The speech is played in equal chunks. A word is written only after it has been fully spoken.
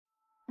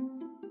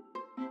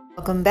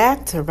Welcome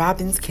back to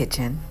Robin's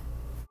Kitchen.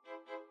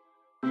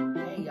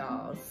 Hey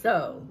y'all,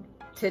 so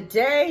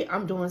today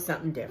I'm doing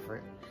something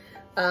different.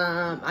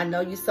 I know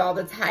you saw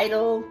the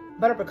title,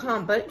 Butter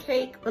Pecan Bundt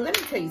Cake, but let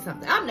me tell you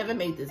something. I've never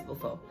made this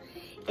before.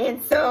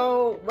 And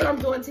so what I'm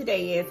doing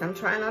today is I'm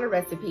trying out a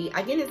recipe.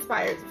 I get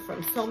inspired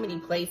from so many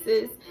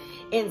places.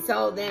 And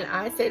so then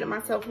I say to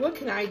myself, what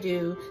can I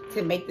do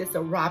to make this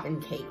a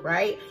Robin cake,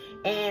 right?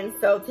 And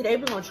so today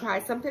we're gonna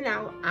try something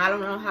out. I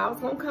don't know how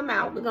it's gonna come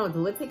out. We're gonna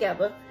do it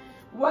together.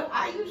 What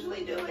I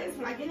usually do is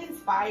when I get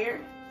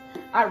inspired,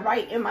 I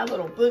write in my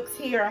little books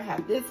here. I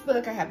have this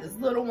book, I have this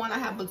little one. I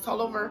have books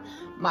all over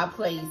my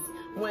place.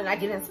 When I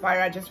get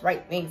inspired, I just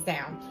write things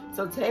down.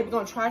 So today we're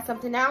gonna try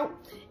something out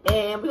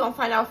and we're gonna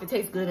find out if it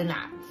tastes good or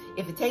not.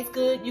 If it tastes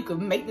good, you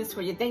can make this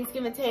for your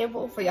Thanksgiving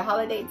table, for your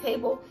holiday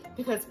table,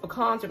 because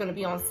pecans are gonna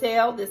be on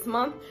sale this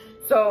month.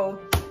 So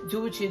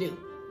do what you do.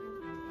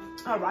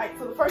 All right,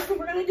 so the first thing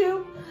we're gonna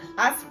do,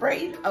 I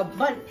sprayed a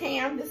Bundt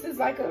pan. This is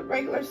like a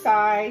regular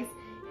size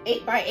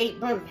 8x8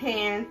 Bundt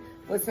pan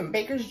with some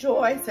Baker's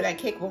Joy, so that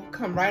cake will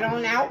come right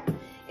on out.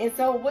 And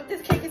so what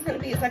this cake is gonna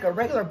be is like a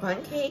regular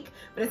Bundt cake,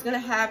 but it's gonna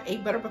have a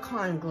butter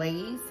pecan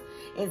glaze.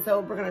 And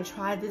so we're gonna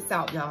try this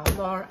out, y'all.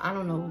 Lord, I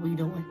don't know what we're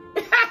doing.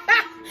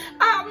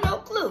 I have no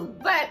clue,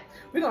 but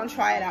we're gonna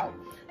try it out.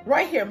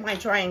 Right here, my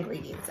dry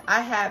ingredients.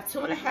 I have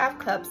 2.5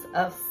 cups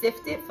of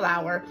sifted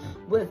flour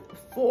with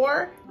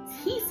 4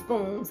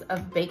 teaspoons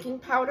of baking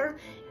powder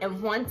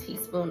and 1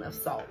 teaspoon of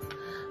salt.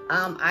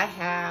 I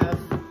have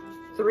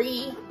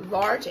 3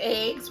 large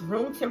eggs,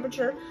 room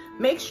temperature.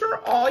 Make sure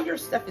all your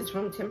stuff is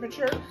room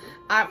temperature.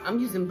 I'm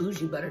using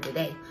bougie butter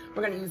today.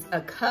 We're gonna use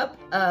a cup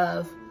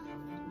of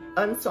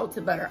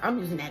unsalted butter. I'm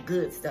using that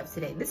good stuff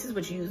today. This is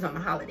what you use on the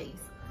holidays.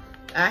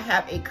 I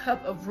have a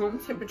cup of room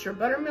temperature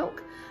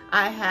buttermilk.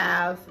 I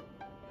have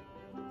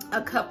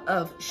a cup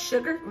of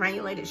sugar,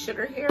 granulated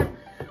sugar here.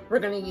 We're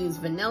gonna use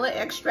vanilla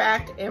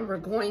extract and we're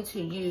going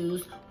to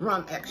use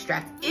rum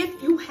extract.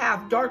 If you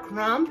have dark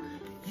rum,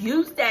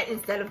 use that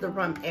instead of the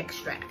rum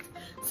extract.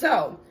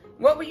 So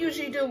what we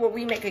usually do when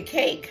we make a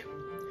cake,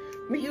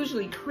 we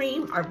usually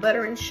cream our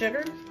butter and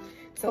sugar.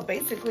 So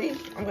basically,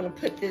 I'm gonna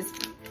put this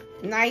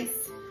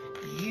nice,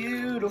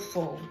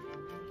 beautiful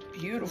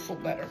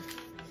butter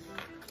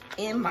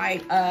in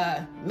my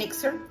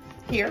mixer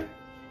here.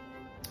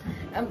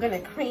 I'm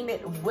gonna cream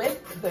it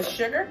with the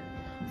sugar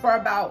for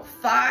about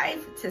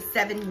 5 to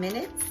 7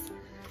 minutes.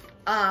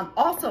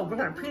 Also, we're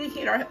gonna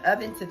preheat our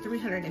oven to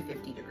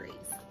 350 degrees.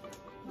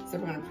 So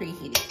we're gonna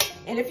preheat it.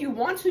 And if you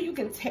want to, you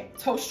can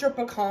toast your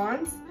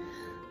pecans.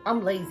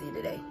 I'm lazy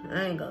today.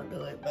 I ain't gonna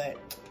do it, but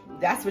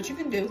that's what you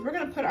can do. We're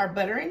gonna put our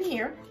butter in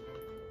here.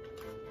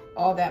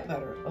 All that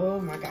butter. Oh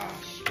my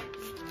gosh.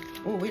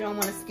 Oh, we don't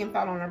wanna skimp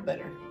out on our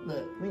butter.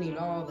 Look, we need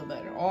all the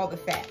butter, all the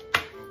fat.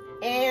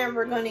 And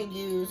we're gonna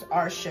use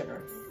our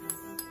sugar.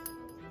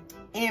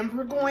 And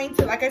we're going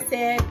to, like I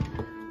said,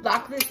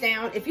 lock this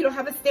down. If you don't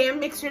have a stand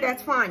mixer,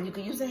 that's fine. You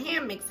can use a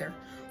hand mixer.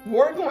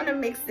 We're going to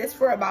mix this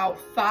for about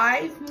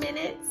 5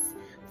 minutes,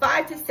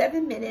 5 to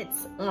 7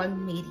 minutes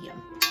on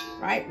medium,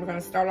 right? We're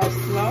gonna start off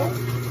slow.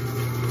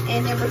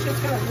 And then we're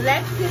just gonna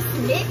let this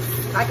mix,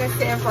 like I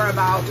said, for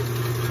about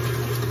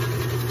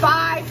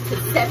 5 to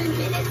 7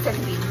 minutes. It's gonna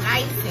be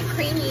nice and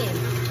creamy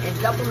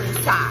and double in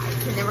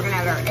size. And then we're gonna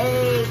add our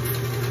eggs,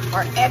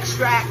 our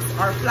extracts,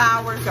 our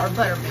flours, our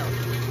buttermilk.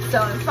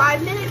 So in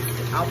 5 minutes,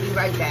 I'll be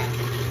right back.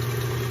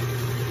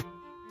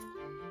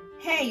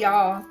 Hey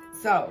y'all,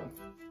 so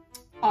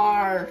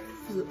our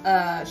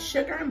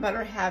sugar and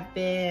butter have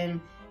been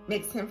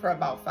mixed in for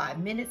about 5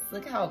 minutes.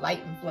 Look how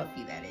light and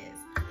fluffy that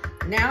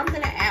is. Now I'm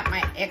gonna add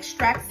my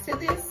extracts to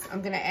this.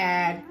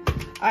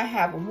 I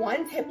have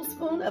 1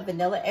 tablespoon of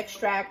vanilla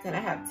extract and I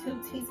have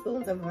 2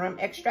 teaspoons of rum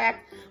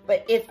extract.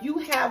 But if you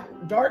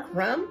have dark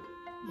rum,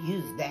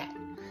 use that.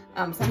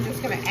 So I'm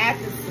just gonna add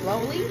this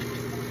slowly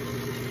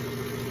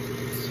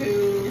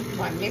to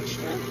my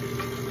mixture.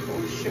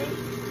 Oh shoot.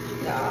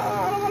 No,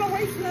 I don't wanna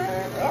waste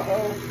none.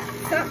 Uh-oh.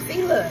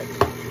 See, look.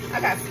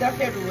 I got stuff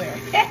everywhere.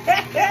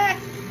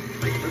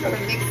 We're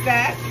gonna mix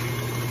that.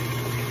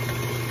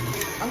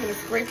 I'm gonna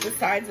scrape the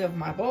sides of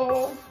my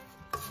bowl.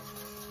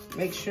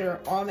 Make sure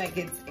all that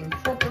gets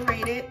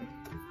incorporated.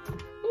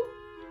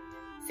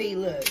 See,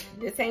 look,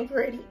 this ain't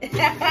pretty. We're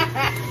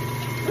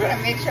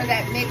gonna make sure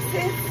that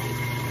mixes.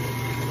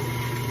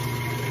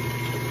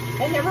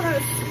 And then we're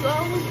gonna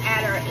slowly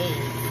add our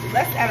eggs.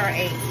 Let's add our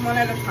eggs one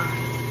at a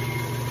time.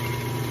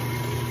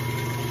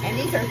 And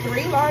these are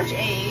 3 large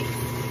eggs.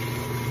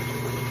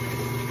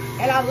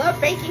 And I love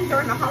baking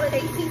during the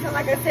holiday season.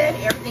 Like I said,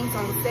 everything's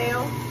on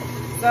sale.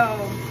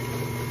 So,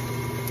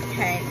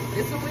 okay,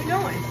 this is what we're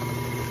doing.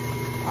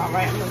 All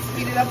right, I'm gonna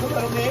speed it up a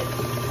little bit.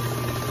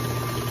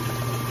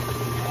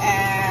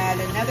 Add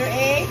another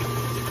egg.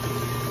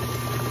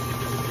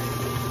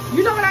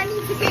 You know what I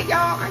need to get,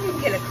 y'all? I need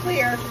to get a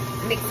clear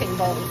mixing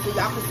bowl so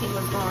y'all can see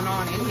what's going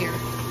on in here.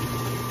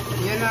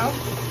 You know?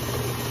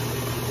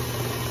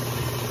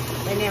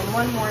 And then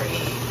 1 more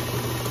egg.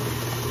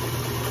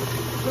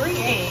 3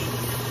 eggs.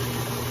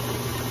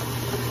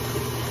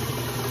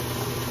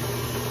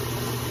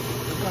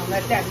 gonna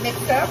let that mix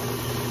up.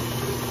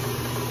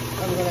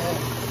 I'm gonna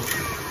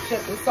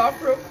shut this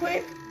off real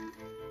quick.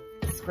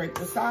 Scrape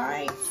the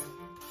sides.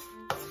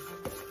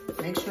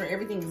 Make sure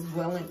everything is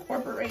well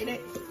incorporated.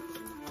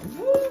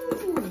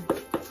 Woo!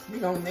 We're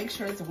gonna make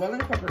sure it's well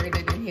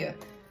incorporated in here.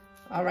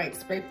 All right,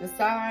 scrape the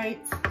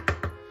sides.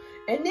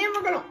 And then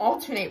we're gonna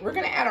alternate. We're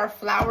gonna add our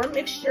flour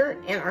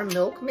mixture and our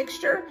milk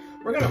mixture.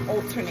 We're gonna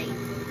alternate.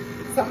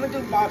 So I'm gonna do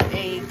about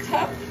a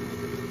cup,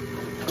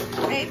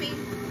 maybe,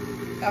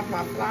 of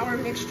my flour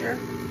mixture.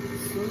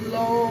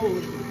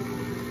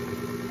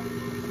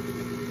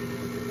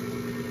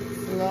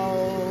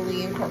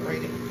 Slowly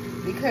incorporate it.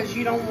 Because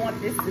you don't want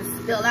this to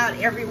spill out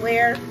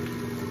everywhere.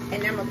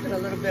 And then I'm gonna put a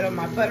little bit of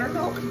my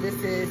buttermilk. This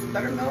is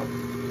buttermilk.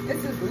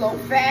 This is low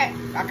fat.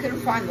 I couldn't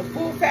find the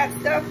full fat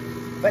stuff,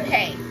 but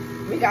hey,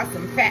 we got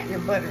some fat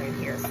and butter in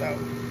here, so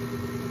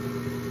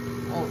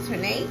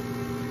alternate.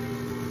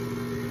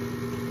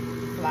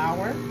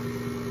 Flour.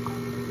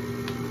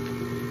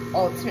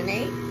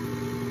 Alternate.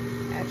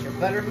 Add your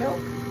buttermilk.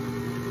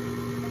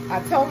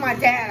 I told my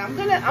dad, I'm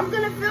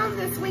gonna film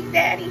this week,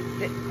 Daddy.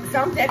 So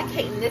I'm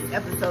dedicating this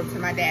episode to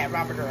my dad,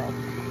 Robert Earl.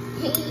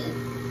 He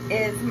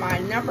is my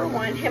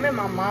 #1. Him and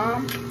my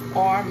mom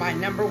are my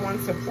 #1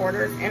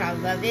 supporters, and I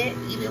love it.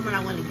 Even when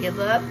I want to give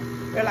up,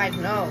 they're like,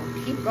 no,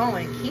 keep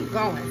going, keep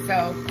going.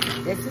 So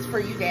this is for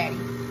you, Daddy.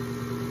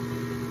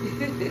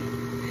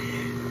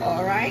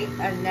 All right,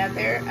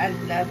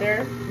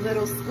 another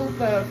little scoop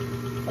of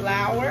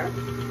flour.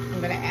 I'm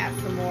gonna add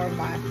some more of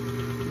my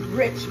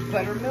rich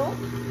buttermilk.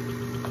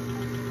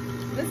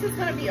 This is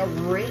gonna be a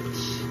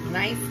rich,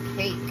 nice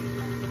cake.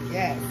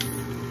 Yes.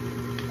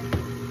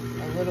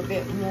 A little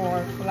bit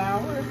more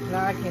flour.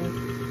 Now I can,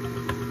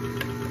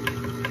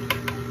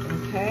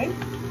 okay.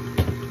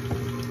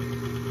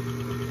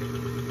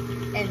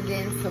 And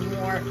then some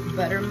more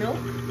buttermilk.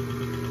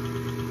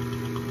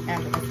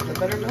 Add the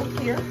buttermilk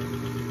here.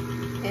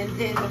 And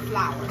then the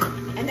flour.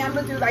 And then I'm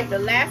gonna do like the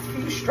last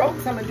few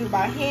strokes, I'm gonna do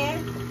by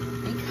hand,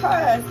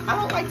 because I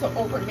don't like to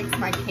overmix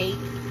my cake,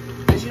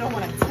 because you don't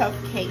want a tough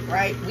cake,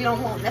 right? We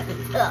don't want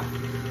nothing tough.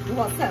 We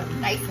want something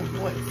nice and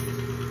moist.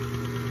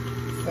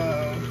 So,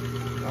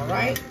 all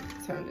right,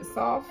 turn this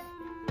off.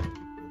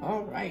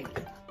 All right,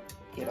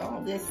 get all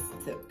this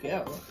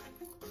together.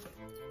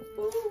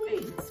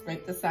 Ooh-wee.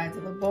 Scrape the sides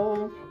of the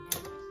bowl.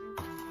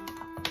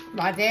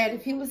 My dad,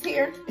 if he was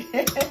here,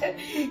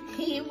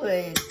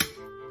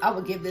 I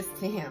would give this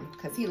to him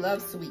because he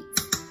loves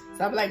sweets.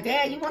 So I'm like,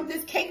 Dad, you want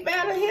this cake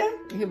batter here?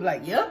 And he'll be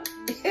like, yep.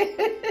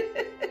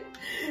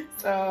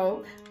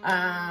 So,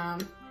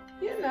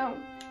 you know,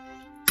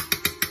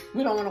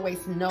 we don't want to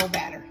waste no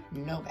batter,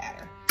 no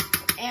batter.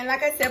 And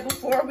like I said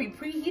before, we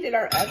preheated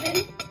our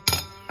oven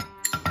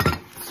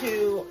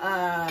to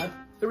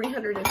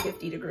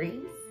 350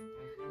 degrees.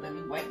 Let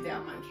me wipe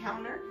down my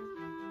counter.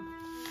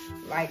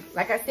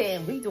 Like I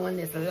said, we doing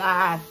this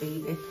live,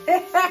 baby.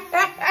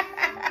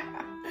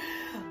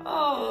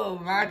 Oh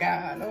my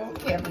God.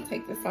 Okay, I'm gonna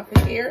take this off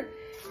of here.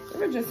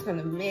 We're just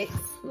gonna mix.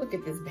 Look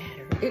at this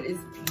batter. It is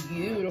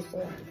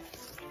beautiful.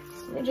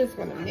 We're just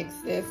gonna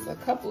mix this a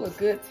couple of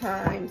good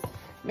times,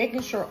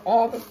 making sure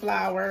all the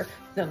flour,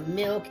 the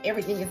milk,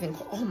 everything is in.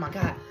 Oh my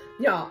God.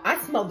 Y'all, I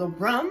smell the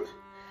rum.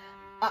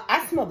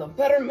 I smell the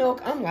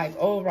buttermilk. I'm like,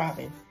 oh,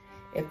 Robin,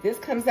 if this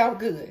comes out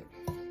good,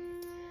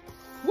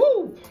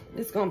 woo,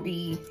 it's gonna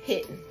be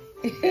hitting.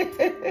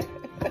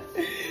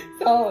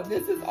 So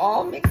this is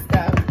all mixed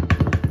up.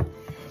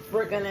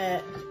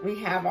 We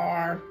have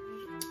our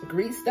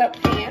greased up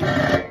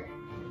pan.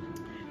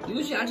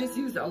 Usually I just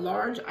use a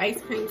large ice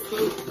cream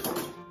scoop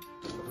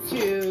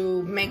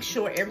to make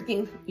sure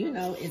everything, you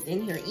know, is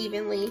in here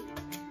evenly.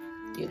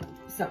 You know,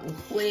 something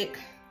quick.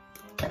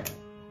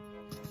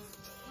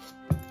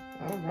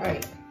 All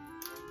right.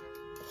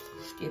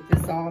 Get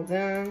this all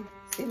done.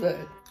 See, look.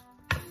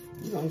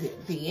 You're gonna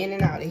be in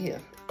and out of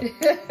here.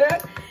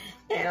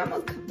 And I'm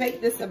gonna bake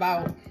this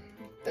about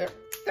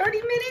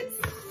 30 minutes.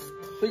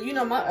 But you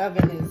know my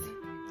oven is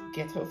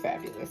ghetto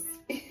fabulous.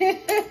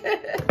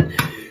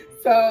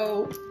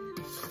 So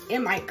it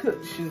might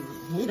cook, shoot.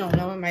 We don't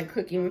know, it might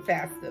cook even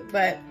faster.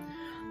 But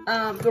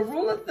the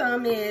rule of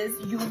thumb is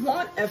you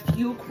want a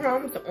few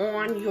crumbs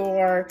on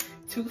your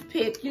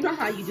toothpick. You know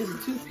how you do the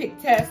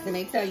toothpick test and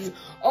they tell you,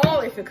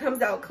 oh, if it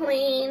comes out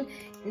clean,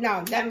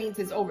 no, that means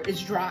it's over,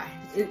 it's dry.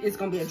 It's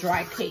gonna be a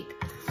dry cake.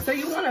 So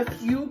you want a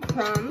few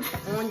crumbs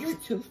on your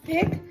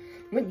toothpick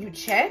when you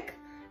check,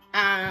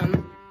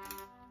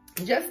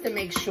 just to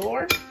make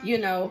sure, you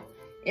know,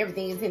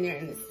 everything is in there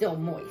and it's still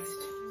moist.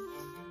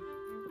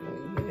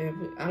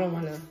 I don't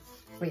want to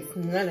waste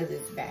none of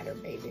this batter,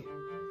 baby.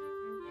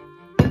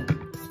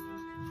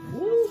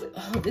 Ooh,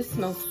 oh, this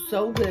smells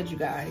so good, you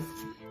guys.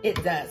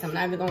 It does. I'm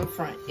not even going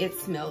front. It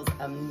smells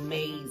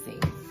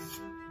amazing.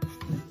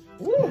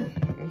 Ooh,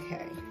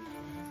 okay.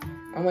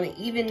 I want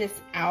to even this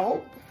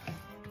out.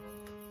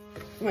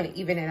 You want to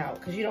even it out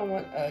because you don't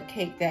want a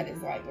cake that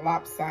is like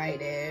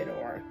lopsided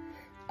or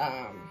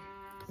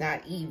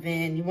not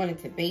even. You want it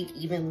to bake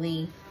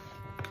evenly.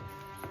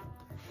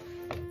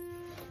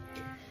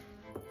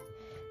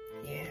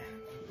 Yeah,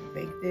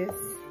 bake this.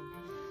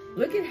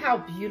 Look at how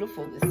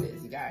beautiful this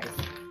is, you guys.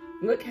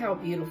 Look how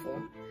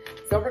beautiful.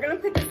 So we're gonna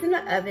put this in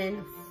the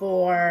oven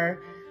for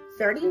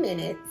 30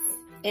 minutes.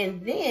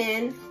 And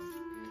then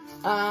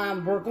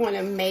we're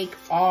gonna make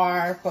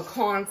our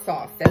pecan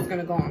sauce that's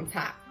gonna go on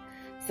top.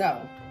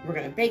 So we're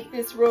gonna bake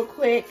this real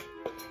quick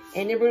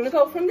and then we're gonna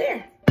go from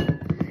there.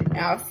 And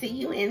I'll see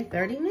you in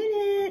 30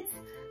 minutes.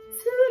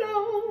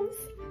 Toodles.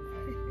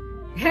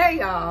 Hey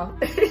y'all.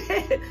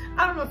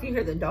 I don't know if you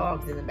hear the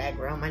dogs in the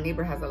background. My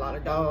neighbor has a lot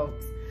of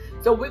dogs.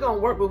 So we're gonna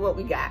work with what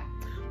we got.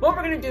 What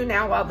we're gonna do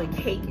now while the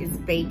cake is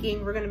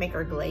baking, we're gonna make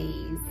our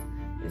glaze.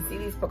 You see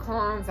these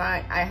pecans?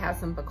 I have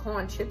some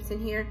pecan chips in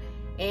here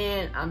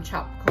and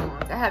chopped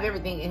pecans. I have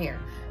everything in here.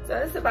 So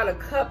it's about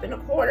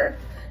 1.25 cups.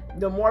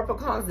 The more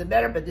pecans, the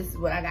better, but this is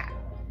what I got.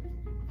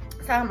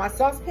 So I have my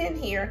saucepan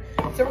here.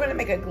 So we're gonna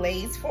make a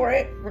glaze for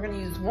it. We're gonna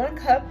use 1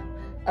 cup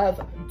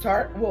of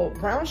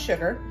brown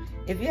sugar.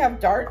 If you have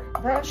dark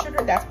brown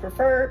sugar, that's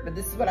preferred, but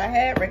this is what I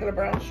had, regular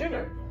brown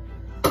sugar.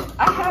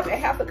 I have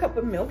 1/2 cup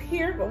of milk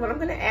here, but what I'm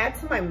gonna add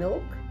to my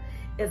milk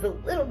is a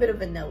little bit of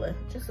vanilla,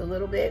 just a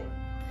little bit.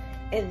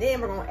 And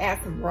then we're gonna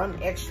add some rum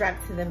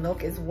extract to the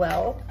milk as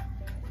well.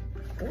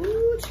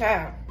 Ooh,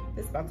 child,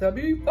 it's about to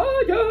be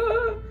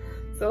fire.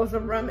 So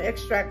some rum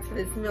extract to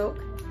this milk.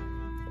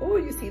 Ooh,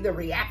 you see the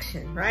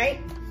reaction, right?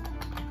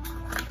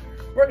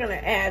 We're gonna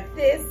add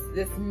this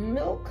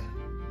milk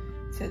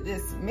to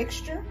this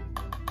mixture.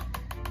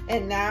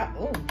 And now,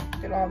 ooh,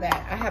 look at all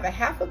that. I have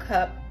 1/2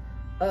 cup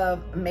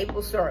of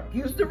maple syrup.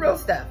 Use the real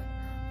stuff,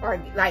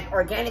 or like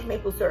organic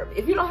maple syrup.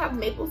 If you don't have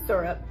maple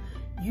syrup,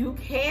 you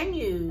can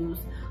use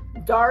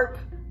dark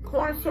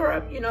corn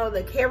syrup, you know,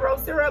 the Karo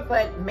syrup,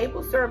 but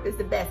maple syrup is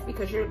the best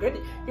because you're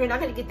not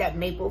gonna get that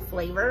maple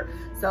flavor.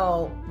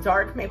 So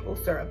dark maple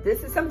syrup.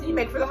 This is something you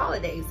make for the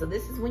holidays. So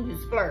this is when you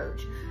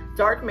splurge.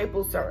 Dark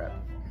maple syrup.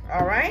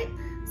 All right.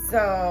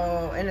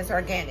 So, and it's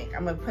organic.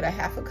 I'm gonna put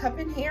 1/2 cup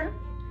in here.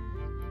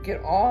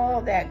 Get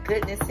all that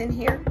goodness in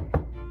here.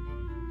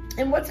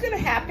 And what's gonna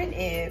happen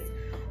is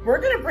we're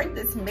gonna bring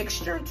this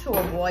mixture to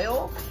a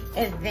boil,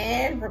 and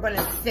then we're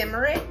gonna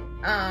simmer it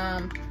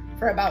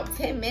for about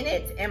 10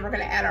 minutes, and we're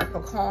gonna add our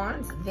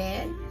pecans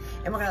then,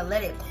 and we're gonna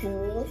let it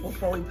cool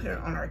before we put it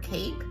on our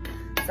cake.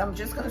 So I'm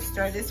just gonna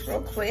stir this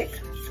real quick.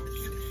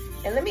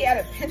 And let me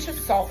add a pinch of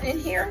salt in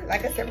here.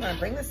 Like I said, we're gonna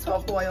bring this to a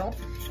boil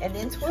and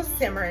then to a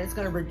simmer, and it's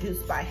gonna reduce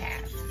by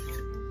half.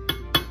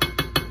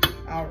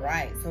 All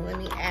right, so let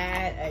me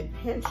add a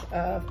pinch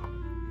of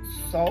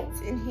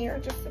salt in here,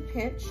 just a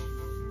pinch.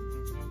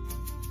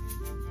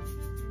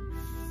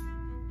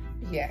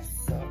 Yes,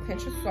 so a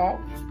pinch of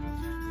salt.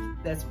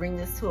 Let's bring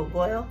this to a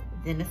boil,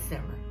 then a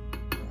simmer.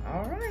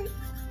 All right.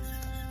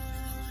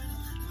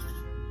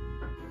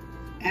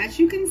 As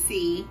you can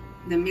see,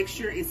 the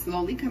mixture is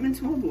slowly coming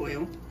to a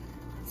boil.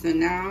 So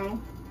now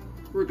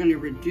we're gonna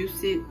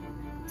reduce it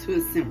to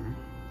a simmer.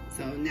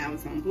 So now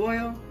it's on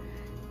boil.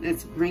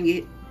 Let's bring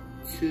it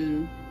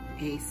to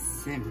a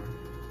simmer.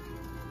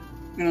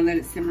 We're gonna let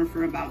it simmer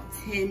for about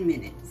 10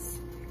 minutes.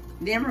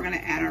 Then we're gonna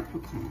add our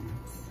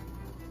pecans.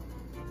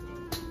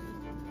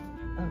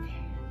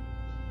 Okay.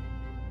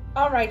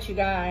 All right, you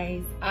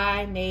guys,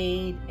 I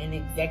made an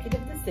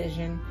executive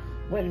decision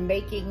when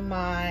making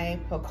my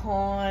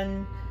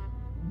pecan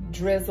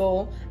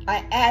drizzle.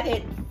 I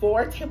added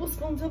 4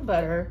 tablespoons of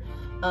butter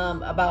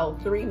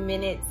about 3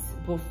 minutes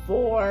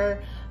before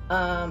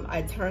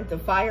I turned the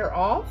fire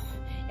off.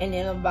 And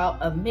then about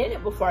a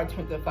minute before I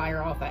turned the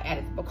fire off, I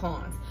added the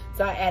pecans.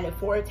 So I added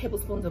 4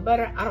 tablespoons of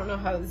butter. I don't know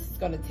how this is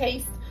gonna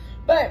taste,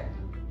 but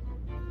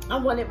I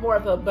wanted more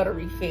of a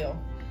buttery feel.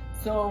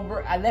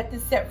 So I let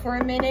this set for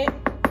a minute.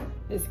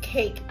 This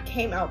cake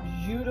came out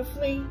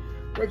beautifully.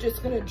 We're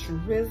just gonna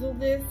drizzle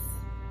this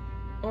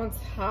on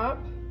top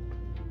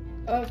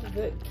of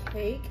the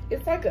cake.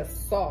 It's like a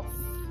sauce,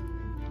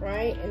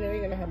 right? And then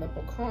we're gonna have the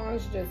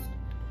pecans just,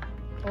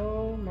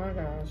 oh my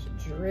gosh,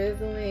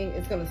 drizzling.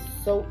 It's gonna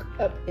soak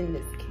up in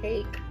this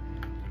cake.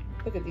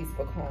 Look at these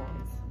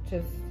pecans.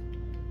 Just,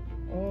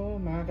 oh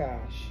my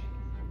gosh.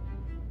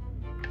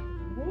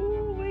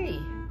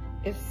 Woo-wee.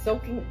 It's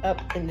soaking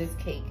up in this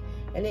cake.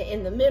 And then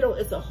in the middle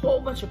is a whole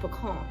bunch of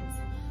pecans.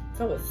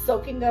 So it's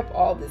soaking up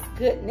all this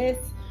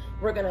goodness.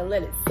 We're gonna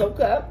let it soak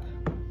up.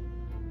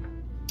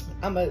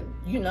 I'm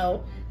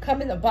gonna,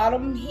 come in the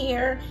bottom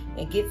here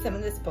and get some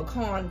of this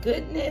pecan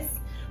goodness.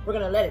 We're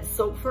gonna let it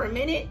soak for a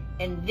minute,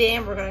 and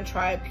then we're gonna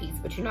try a piece,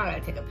 but I gotta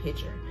take a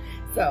picture.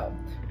 So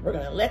we're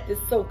gonna let this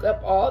soak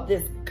up all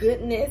this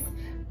goodness.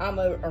 I'm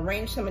gonna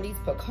arrange some of these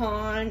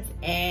pecans,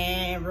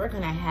 and we're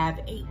gonna have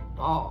a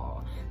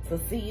ball. So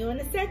see you in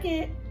a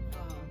second.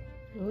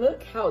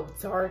 Look how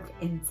dark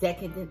and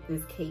decadent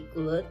this cake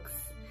looks.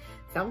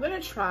 So I'm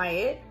gonna try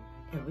it,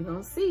 and we're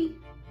gonna see.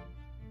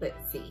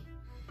 Let's see.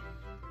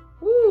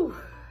 Woo.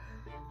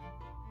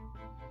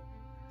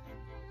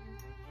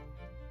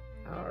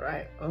 All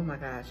right, oh my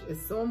gosh,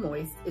 it's so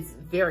moist. It's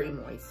very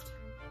moist.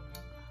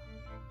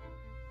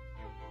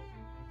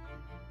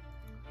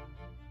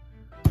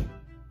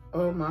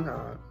 Oh my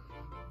God.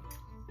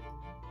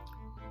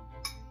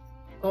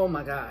 Oh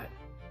my God.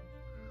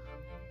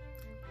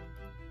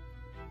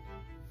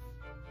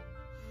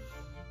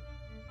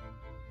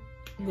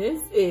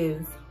 This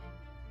is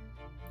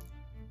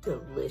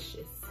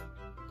delicious.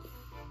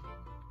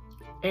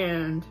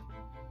 And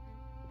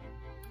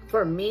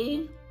for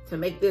me to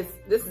make this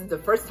is the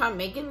first time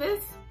making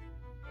this.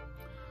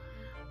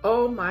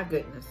 Oh my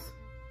goodness.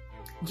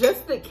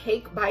 Just the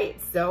cake by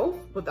itself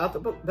without the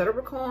butter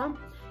pecan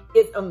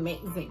is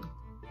amazing.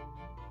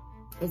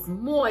 It's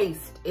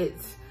moist.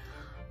 It's,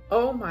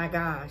 oh my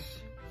gosh.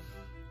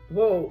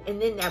 Whoa.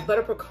 And then that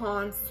butter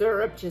pecan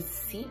syrup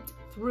just seeped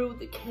through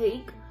the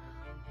cake.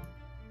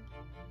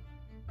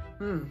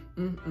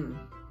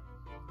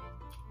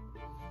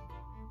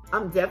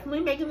 I'm definitely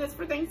making this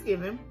for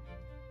Thanksgiving.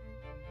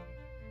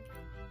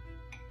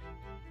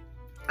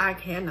 I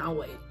cannot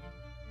wait.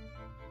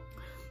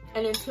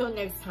 And until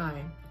next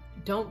time,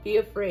 don't be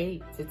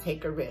afraid to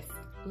take a risk.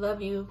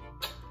 Love you.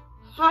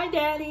 Hi,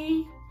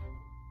 Daddy.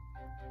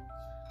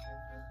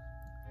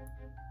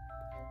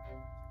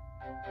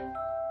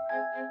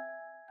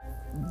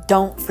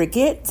 Don't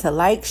forget to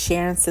like,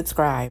 share, and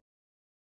subscribe.